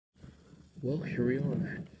Well, here we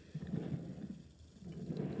are.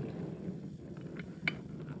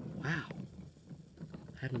 Wow,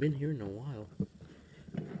 haven't been here in a while.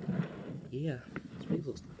 Yeah,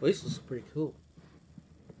 place looks pretty cool.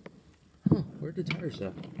 Huh, where'd the tires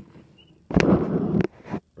at?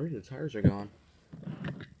 Where the tires are gone?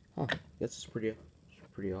 Huh, guess it's pretty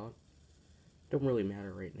odd. Don't really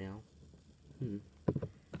matter right now.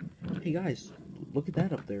 Hey guys, look at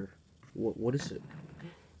that up there. What is it?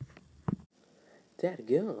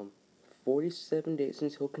 Dadgum. 47 days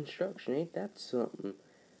until construction, ain't that something?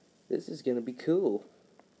 This is gonna be cool.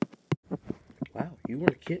 Wow, you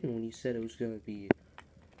weren't kidding when you said it was gonna be,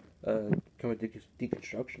 coming to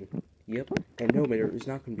deconstruction. Yep, and no, matter, it's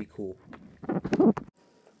not gonna be cool.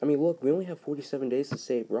 I mean, look, we only have 47 days to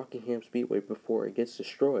save Rockingham Speedway before it gets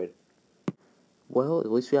destroyed. Well,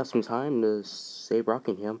 at least we have some time to save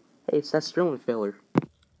Rockingham. Hey, it's that Sterling feller.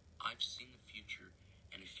 I've seen the future,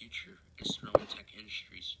 and the future is Sterling Tech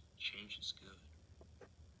Industries. Change is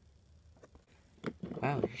good.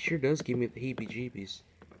 Wow, he sure does give me the heebie-jeebies.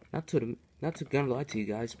 Not to gonna lie to you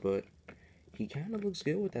guys, but he kind of looks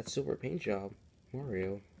good with that silver paint job.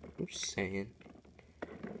 Mario, I'm just saying.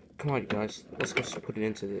 Come on, you guys, let's just put it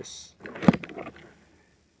into this.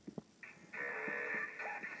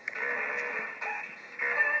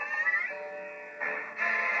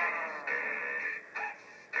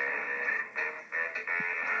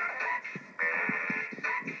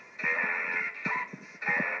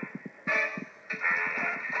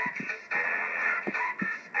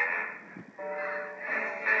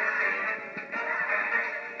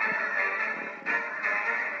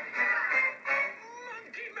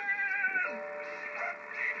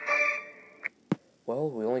 Well,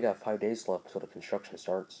 we only got 5 days left till the construction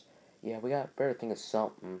starts. Yeah, we better think of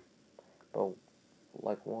something. But,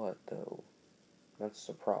 like what, though? That's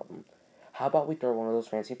the problem. How about we throw one of those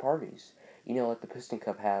fancy parties? You know, like the Piston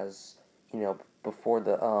Cup has, before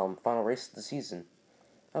the, final race of the season.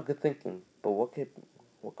 Oh, good thinking. But what could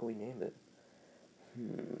we name it?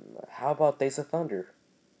 How about Days of Thunder?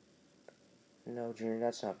 No, Junior,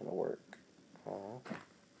 that's not gonna work. Aw.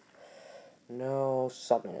 No,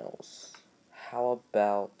 something else. How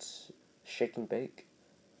about Shake and Bake?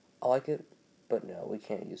 I like it, but no, we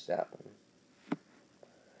can't use that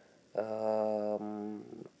one.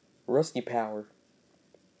 Rusty Power.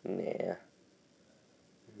 Nah.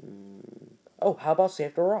 Oh, how about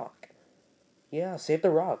Save the Rock? Yeah, Save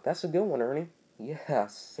the Rock. That's a good one, Ernie. Yeah,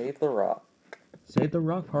 Save the Rock. Save the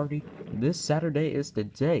Rock party. This Saturday is the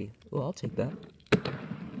day. Oh, I'll take that.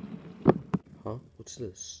 Huh? What's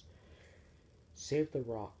this? Save the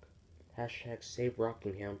Rock. Hashtag save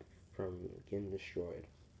Rockingham from getting destroyed.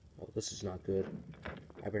 Oh, this is not good.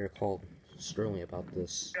 I better call Sterling about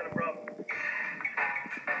this. Got a problem.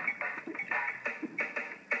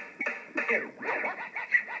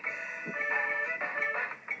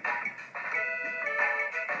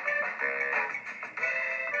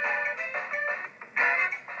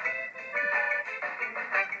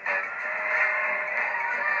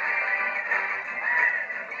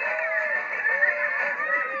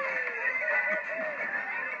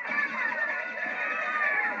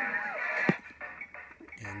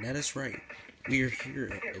 And that is right. We are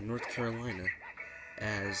here in North Carolina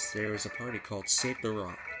as there is a party called Save the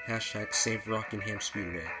Rock. Hashtag Save Rockingham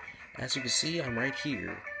Speedway. As you can see, I'm right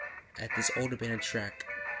here at this old abandoned track.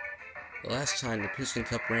 The last time the Piston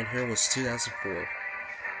Cup ran here was 2004.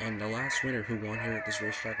 And the last winner who won here at this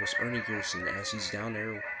racetrack was Ernie as he's down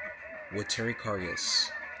there with Terry Cargis.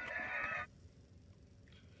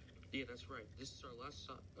 Yeah, that's right. This is our last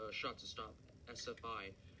shot to stop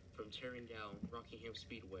SFI from tearing down Rockingham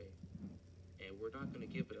Speedway. And we're not going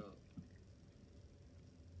to give it up.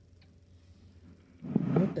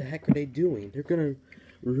 What the heck are they doing? They're going to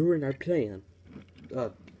ruin our plan.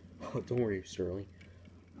 Oh, don't worry, Sterling.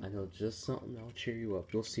 I know just something that'll cheer you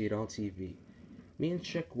up. You'll see it on TV. Me and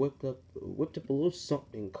Chick whipped up a little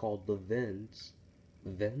something called the Vents.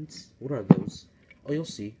 Vents? What are those? Oh, you'll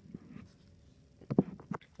see.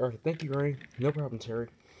 Alright, thank you, Ernie. No problem, Terry.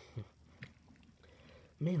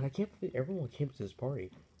 Man, I can't believe everyone came to this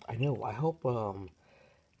party. I know. I hope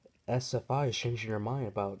SFI is changing their mind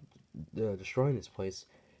about destroying this place.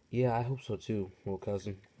 Yeah, I hope so too, little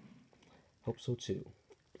cousin. Hope so too.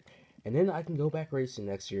 And then I can go back racing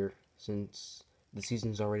next year since the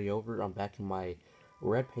season's already over. I'm back in my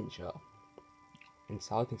red paint job, and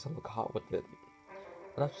Sally thinks I look hot with it.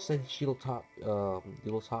 But I have to say she looked hot. You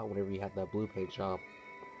looked hot whenever you had that blue paint job.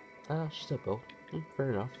 She said both.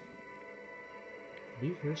 Fair enough. Do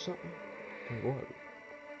you hear something? Like what?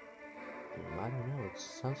 I don't know. It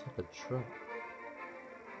sounds like a truck.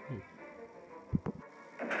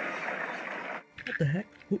 What the heck?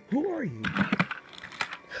 Who are you?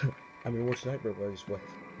 I mean, we're sniper buddies. What?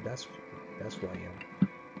 That's who I am.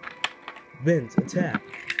 Vince, attack!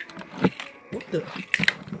 What the?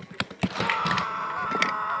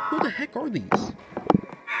 Who the heck are these?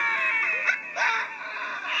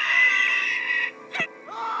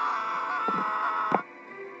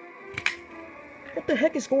 What the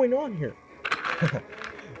heck is going on here?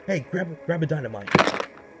 Hey, grab a dynamite.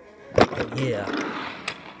 Yeah.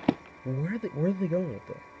 Where are they going with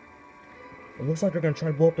that? It looks like they're gonna try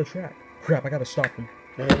to blow up the track. Crap, I gotta stop them.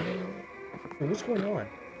 What's going on?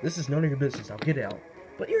 This is none of your business. Now get out.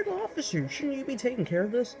 But you're the officer. Shouldn't you be taking care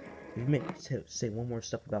of this? If you say one more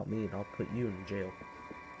stuff about me, and I'll put you in jail.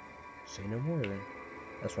 Say no more then.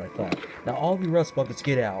 That's what I thought. Now all of you rust buckets,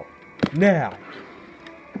 get out. Now!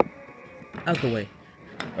 Out the way.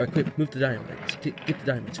 Alright, quick, move the dynamites. Get the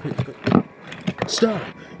dynamites, quick. Stop!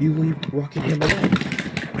 You leave Rockingham alone.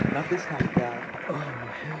 Not this time, Dad. Oh, my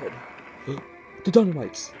head. The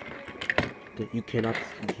dynamites! You cannot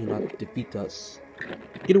defeat us.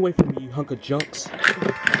 Get away from me, you hunk of junks.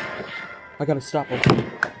 I gotta stop him.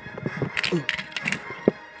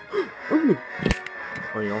 Ernie!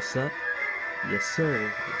 Are you all set? Yes,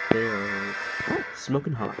 sir. They're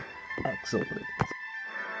smoking hot. Excellent.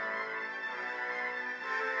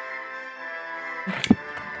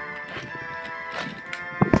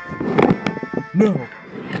 No!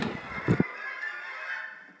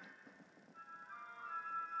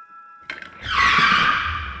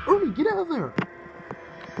 Ernie, get out of there!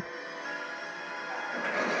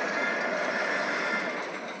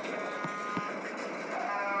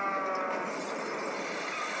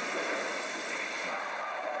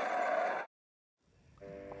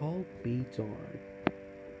 I'll be darned.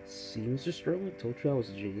 See, Mr. Sterling, told you I was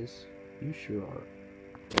a genius. You sure are.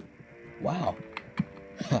 Wow.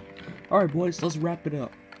 Alright, boys, let's wrap it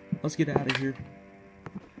up. Let's get out of here.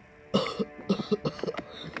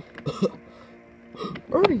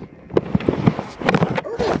 Ernie!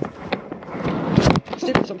 Ernie!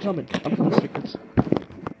 Stickers, I'm coming, Stickers.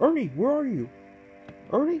 Ernie, where are you?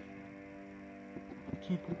 Ernie? I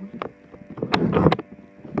can't believe it.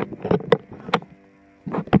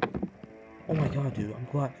 Oh my god, dude, I'm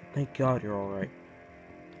glad. Thank God you're alright.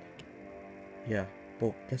 Yeah,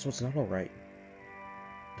 well, guess what's not alright?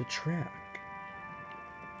 The track.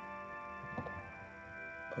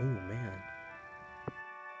 Oh, man.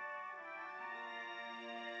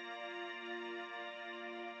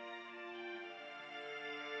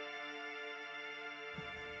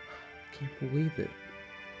 Can't believe it.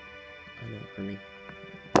 I know, Ernie.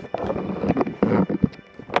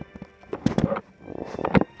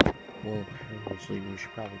 Well, honestly, we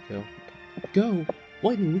should probably go. Go?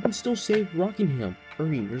 Lightning, we can still save Rockingham.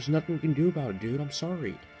 Ernie, there's nothing we can do about it, dude. I'm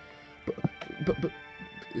sorry. But...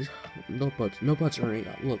 No buts, Ernie.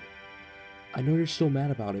 Look, I know you're still mad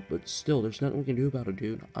about it, but still, there's nothing we can do about it,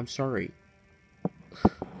 dude. I'm sorry.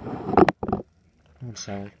 I'm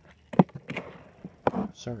sorry.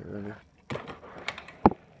 Sorry, Ernie.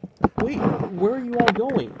 Wait, where are you all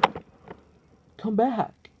going? Come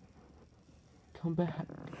back. Come back.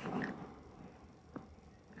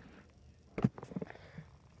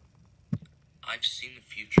 I've seen the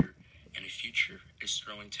future, and the future is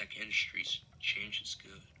Sterling Tech Industries. Change is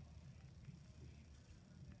good.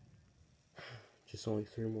 Just only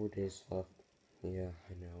 3 more days left. Yeah,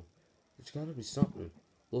 I know. There's gotta be something.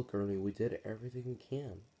 Look, Ernie, we did everything we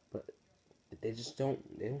can, but they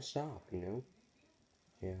don't stop, you know?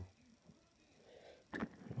 Yeah.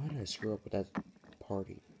 Why did I screw up with that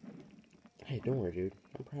party? Hey, don't worry, dude.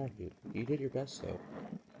 I'm proud of you. You did your best, though.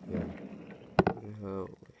 Yeah.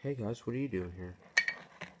 Hey, guys, what are you doing here?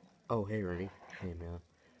 Oh, hey, Ernie. Hey, man.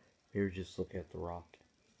 We were just looking at the rock.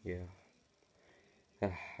 Yeah.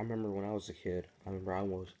 I remember when I was a kid, I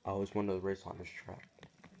always wanted to race on this track.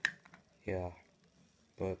 Yeah.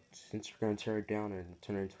 But since we're going to tear it down and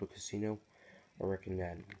turn it into a casino, I reckon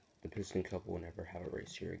that the Piston Cup will never have a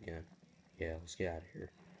race here again. Yeah, let's get out of here.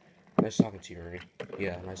 Nice talking to you, Ernie.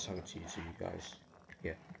 Yeah, nice talking to you too, you guys.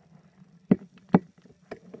 Yeah.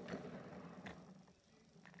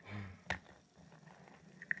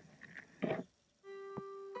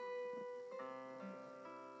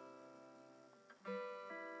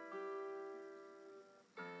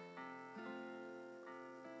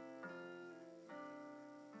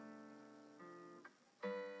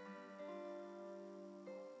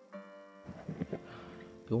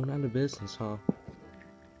 Going out of business, huh?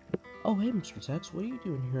 Oh, hey, Mr. Tex, what are you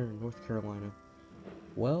doing here in North Carolina?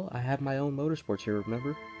 Well, I have my own motorsports here,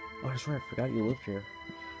 remember? Oh, that's right, I forgot you lived here.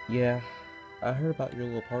 Yeah, I heard about your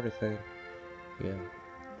little party thing. Yeah.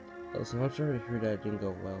 Listen, I'm sorry to hear that it didn't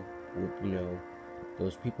go well with,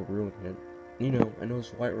 Those people ruined it. You know, I know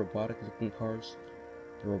those white robotic-looking cars.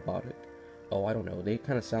 They're robotic. Oh, I don't know. They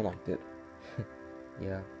kind of sound like it.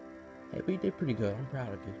 Yeah. Hey, but you did pretty good. I'm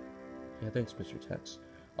proud of you. Yeah, thanks, Mr. Tex.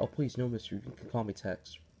 Oh, please, no, mister. You can call me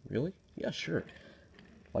Tex. Really? Yeah, sure.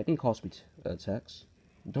 Lightning calls me Tex.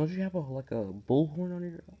 Don't you have like a bullhorn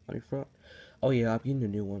on your front? Oh yeah, I'm getting a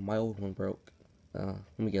new one. My old one broke. Let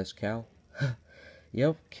me guess, Cal.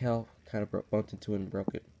 Yep, Cal kind of bumped into it and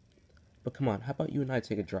broke it. But come on, how about you and I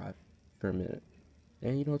take a drive for a minute,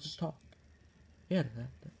 and just talk? Yeah,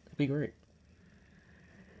 that'd be great.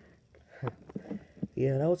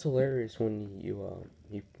 Yeah, that was hilarious when you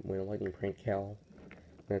when Lightning pranked Cal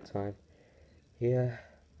that time. Yeah,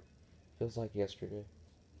 feels like yesterday.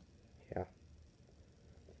 Yeah.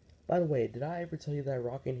 By the way, did I ever tell you that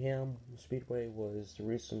Rockingham Speedway was the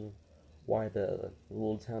reason why the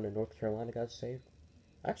little town in North Carolina got saved?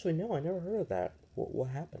 Actually, no, I never heard of that. What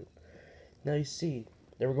happened? Now, you see,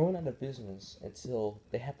 they were going out of business until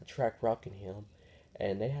they had the track Rockingham,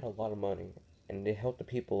 and they had a lot of money, and they helped the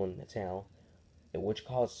people in the town, which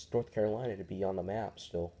caused North Carolina to be on the map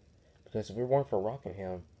still. Because if it weren't for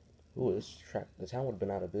Rockingham, the town would have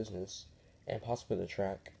been out of business, and possibly the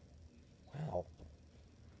track. Wow.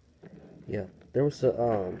 Yeah, there was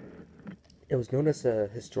it was known as a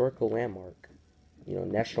historical landmark,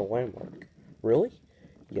 national landmark. Really?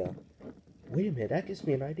 Yeah. Wait a minute, that gives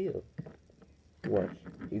me an idea. What?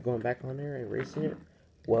 You going back on there and racing it?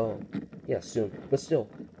 Well, yeah, soon. But still,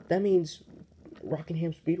 that means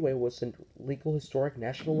Rockingham Speedway was a legal historic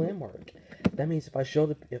national landmark. That means if I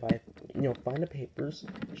find the papers,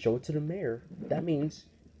 show it to the mayor, that means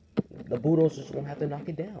the bulldozers won't have to knock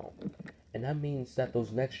it down. And that means that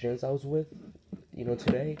those next gens I was with,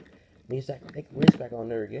 today, means that they can race back on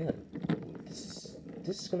there again. This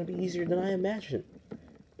is gonna be easier than I imagined.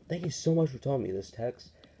 Thank you so much for telling me this,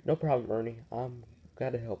 Tex. No problem, Ernie. I'm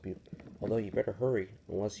glad to help you. Although you better hurry,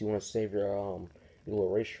 unless you want to save your little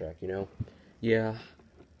racetrack. Yeah.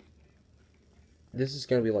 This is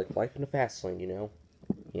gonna be like life in the fast lane.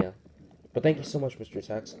 Yeah. But thank you so much, Mr.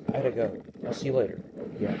 Tex. I gotta go. I'll see you later.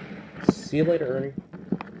 Yeah. See you later, Ernie.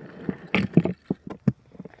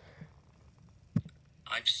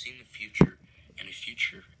 I've seen the future, and the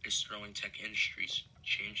future is throwing tech industries.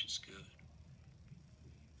 Change is good.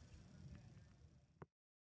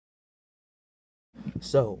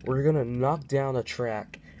 So we're gonna knock down a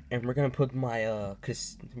track, and we're gonna put we're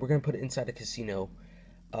gonna put it inside the casino.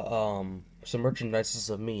 Some merchandises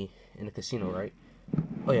of me in the casino, right?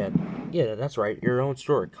 Oh yeah, that's right. Your own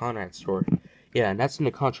store, Conrad's store. Yeah, and that's in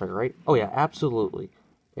the contract, right? Oh yeah, absolutely.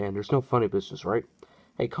 And there's no funny business, right?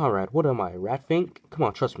 Hey Conrad, what am I, rat fink? Come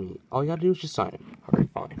on, trust me. All you gotta do is just sign it. Alright,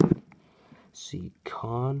 fine. See,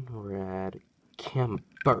 Conrad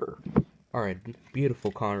Kemper. Alright,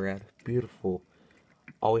 beautiful, Conrad. Beautiful.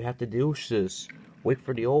 All we have to do is just wait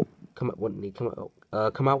for the old come out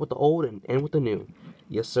with the old and end with the new.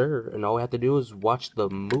 Yes, sir. And all we have to do is watch the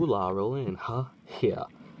moolah roll in, huh? Yeah.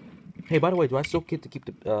 Hey, by the way, do I still get to keep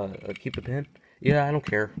the pen? Yeah, I don't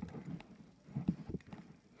care.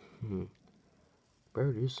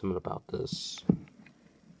 Better do something about this.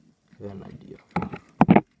 I got an idea.